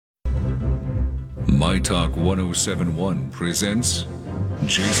My Talk 1071 presents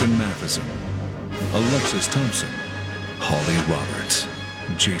Jason Matheson, Alexis Thompson, Holly Roberts.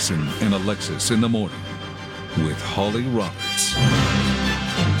 Jason and Alexis in the morning with Holly Roberts.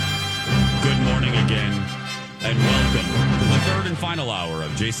 Good morning again, and welcome to the third and final hour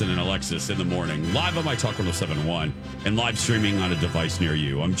of Jason and Alexis in the morning, live on My Talk 1071 and live streaming on a device near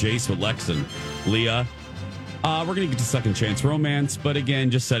you. I'm Jace with Lex and Leah. We're going to get to second chance romance, but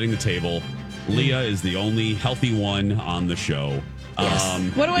again, just setting the table. Leah is the only healthy one on the show. Yes.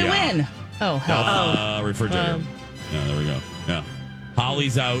 What do I win? Oh, health. Refrigerator. Yeah, there we go. Yeah.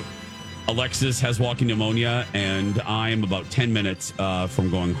 Holly's out. Alexis has walking pneumonia, and I am about 10 minutes from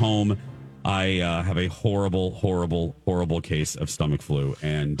going home. I have a horrible, horrible, horrible case of stomach flu,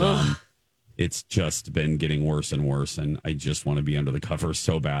 and it's just been getting worse and worse, and I just want to be under the covers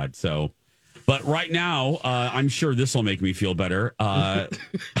so bad. So, but right now, I'm sure this will make me feel better. Sorry,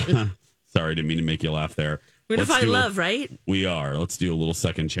 didn't mean to make you laugh there. We're going to find love, right? We are. Let's do a little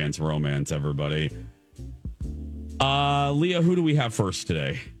second chance romance, everybody. Leah, who do we have first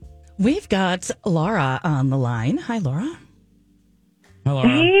today? We've got Lara on the line. Hi, Laura. Hi, Lara.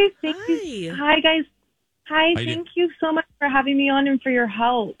 Hey, thank you. Hi, guys. Hi, thank you so much for having me on and for your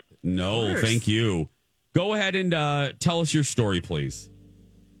help. No, thank you. Go ahead and tell us your story, please.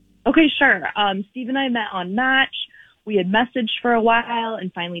 Okay, sure. Steve and I met on Match. We had messaged for a while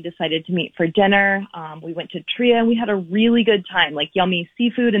and finally decided to meet for dinner. We went to Tria and we had a really good time, like yummy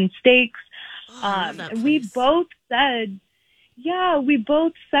seafood and steaks. We both said how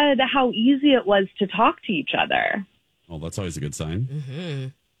easy it was to talk to each other. Oh, that's always a good sign. Mm-hmm.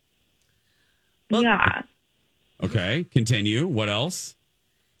 Well, yeah. Okay, continue. What else?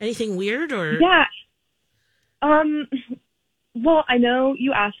 Anything weird or? Yeah. Well, I know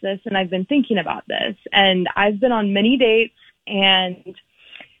you asked this, and I've been thinking about this, and I've been on many dates, and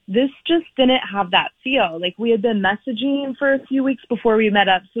this just didn't have that feel. Like, we had been messaging for a few weeks before we met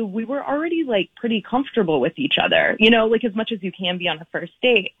up, so we were already, like, pretty comfortable with each other, you know, like, as much as you can be on a first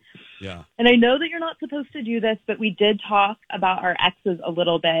date. Yeah. And I know that you're not supposed to do this, but we did talk about our exes a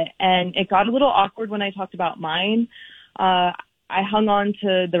little bit, and it got a little awkward when I talked about mine. I hung on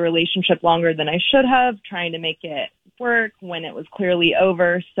to the relationship longer than I should have, trying to make it work when it was clearly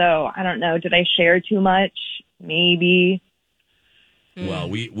over. So I don't know. Did I share too much? Maybe. Well,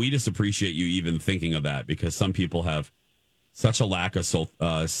 we just appreciate you even thinking of that, because some people have such a lack of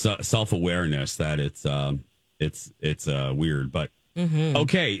self-awareness that it's weird. But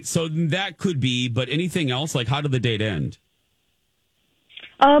okay, so that could be. But anything else? Like, how did the date end?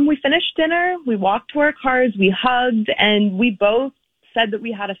 We finished dinner. We walked to our cars. We hugged, and we both said that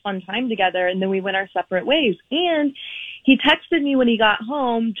we had a fun time together, and then we went our separate ways. And he texted me when he got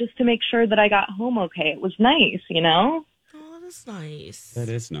home just to make sure that I got home okay. It was nice, you know? Oh, that's nice. That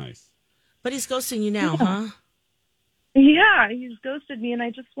is nice. But he's ghosting you now, huh? Yeah, he's ghosted me, and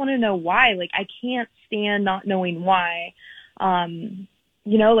I just want to know why. Like, I can't stand not knowing why.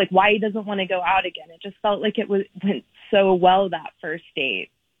 You know, like, why he doesn't want to go out again. It just felt like it went so well that first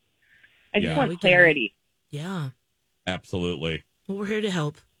date. I just want clarity. Yeah. Absolutely. Well, we're here to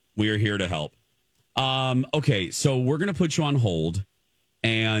help. We are here to help. Okay, so we're going to put you on hold,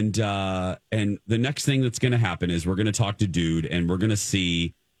 and the next thing that's going to happen is we're going to talk to Dude, and we're going to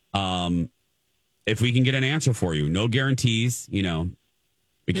see if we can get an answer for you. No guarantees, you know.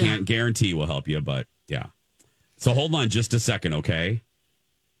 We can't guarantee we'll help you, but yeah. So hold on just a second, okay?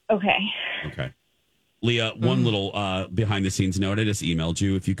 Okay. Leah, one little behind the scenes note. I just emailed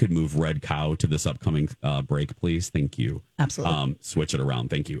you. If you could move Red Cow to this upcoming break, please. Thank you. Absolutely. Switch it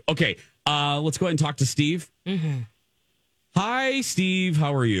around. Thank you. Okay. Let's go ahead and talk to Steve. Mm-hmm. Hi, Steve.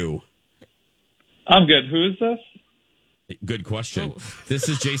 How are you? I'm good. Who is this? Good question. This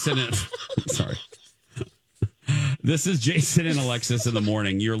is Jason. Sorry. This is Jason and Alexis in the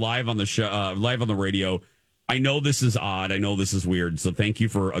morning. You're live on the show, live on the radio. I know this is odd. I know this is weird. So thank you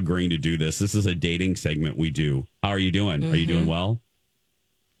for agreeing to do this. This is a dating segment we do. How are you doing? Are you doing well?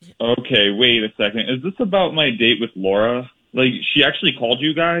 Okay, wait a second. Is this about my date with Laura? Like, she actually called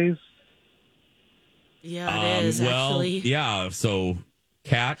you guys? Yeah, it is, actually. Yeah, so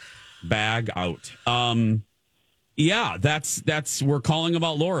cat, bag out. Yeah, that's we're calling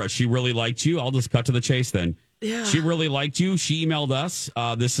about Laura. She really liked you. I'll just cut to the chase then. Yeah. She really liked you. She emailed us.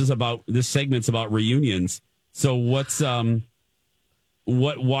 This segment's about reunions. So why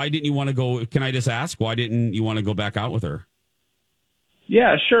didn't you want to go? Can I just ask, why didn't you want to go back out with her?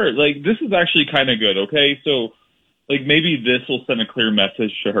 Yeah, sure. Like, this is actually kind of good, okay? So, like, maybe this will send a clear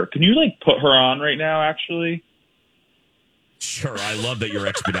message to her. Can you, like, put her on right now, actually? Sure, I love that you're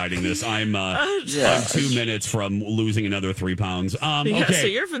expediting this. I'm 2 minutes from losing another 3 pounds. Yeah, Okay. so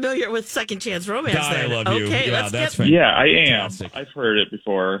you're familiar with second chance romance. God, then. I love you. Okay, Yeah, let's that's get. Yeah, I am. fantastic. I've heard it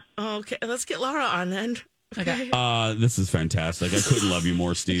before. Okay, let's get Lara on then. Okay. This is fantastic. I couldn't love you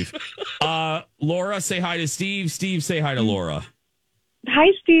more, Steve. Laura, say hi to Steve. Steve, say hi to Laura. Hi,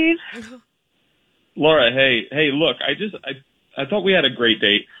 Steve. Laura, hey, look, I thought we had a great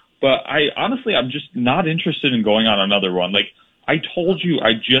date, but I'm just not interested in going on another one. Like, I told you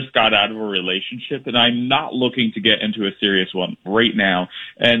I just got out of a relationship and I'm not looking to get into a serious one right now.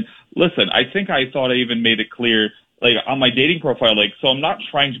 And listen, I think I thought I even made it clear, like on my dating profile, like, so I'm not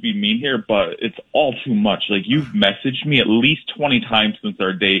trying to be mean here, but it's all too much. Like, you've messaged me at least 20 times since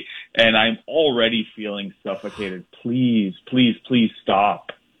our date and I'm already feeling suffocated. Please, please, please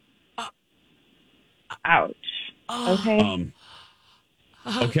stop. Ouch. Okay.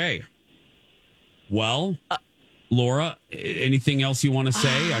 Okay. Well, Laura, anything else you want to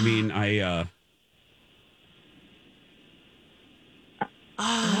say? I mean,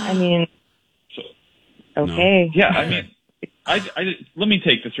 Okay. Yeah, I mean, I let me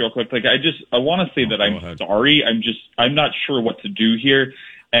take this real quick. Like, I want to say that I'm sorry. I'm not sure what to do here.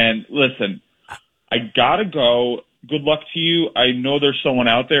 And listen, I gotta go. Good luck to you. I know there's someone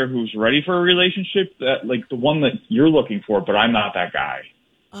out there who's ready for a relationship, that like the one that you're looking for, but I'm not that guy.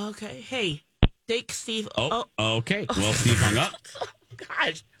 Okay, hey, take Steve. Okay. Well, Steve hung up.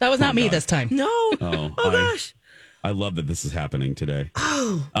 Gosh, That was not me this time. no. Oh, Gosh. I love that this is happening today.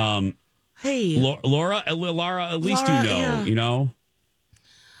 Oh. Hey, Lara, at least Laura, you know, yeah. you know.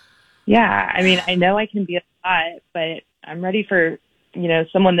 Yeah, I mean, I know I can be a lot, but I'm ready for,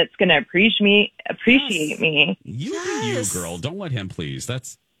 someone that's going to appreciate me. You Yes. be you, girl. Don't let him, please.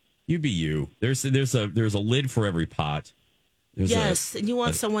 You be you. There's a lid for every pot. yes, and you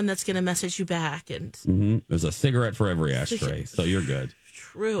want someone that's going to message you back, and There's a cigarette for every ashtray, so you're good.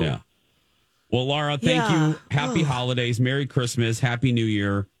 true. Yeah. Well, Laura, thank Yeah. you. Happy holidays, Merry Christmas, Happy New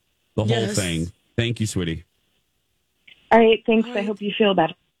Year, the whole Yes. thing. Thank you, sweetie. All right, thanks. All I right. hope you feel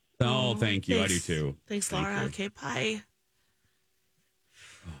better. Oh, thank you. Thanks. I do too. Thanks, Thank Laura. you. Okay, bye.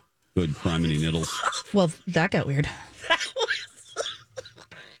 Good criminy niddles. Well, that got weird.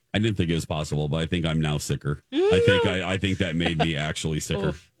 I didn't think it was possible, but I think I'm now sicker. I think that made me actually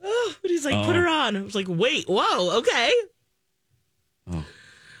sicker. Oh, but he's like, put her on. I was like, wait, whoa, okay.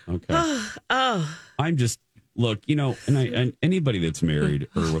 Okay. Oh, I'm just look, and anybody that's married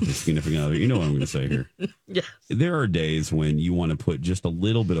or with a significant other, you know what I'm going to say here. yeah. There are days when you want to put just a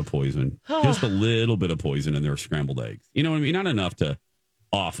little bit of poison, in their scrambled eggs. You know what I mean? Not enough to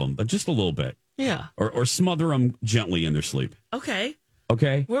off them, but just a little bit, Yeah. or smother them gently in their sleep. Okay.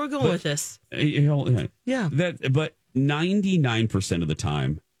 Okay. Where are we going with this? Yeah. But 99% of the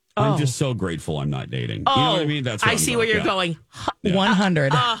time, I'm just so grateful I'm not dating. You know what I mean? That's what I I'm see going. where you're Yeah. going.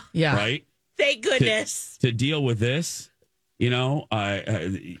 100. Yeah. Right. Thank goodness. To deal with this,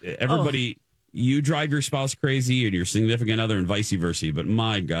 everybody, you drive your spouse crazy and your significant other and vice versa. But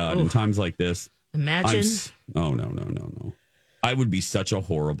my God, in times like this, Imagine. No. I would be such a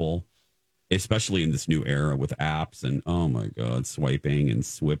horrible, especially in this new era with apps and, oh my God, swiping and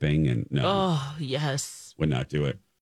swipping and no, Oh, yes. would not do it.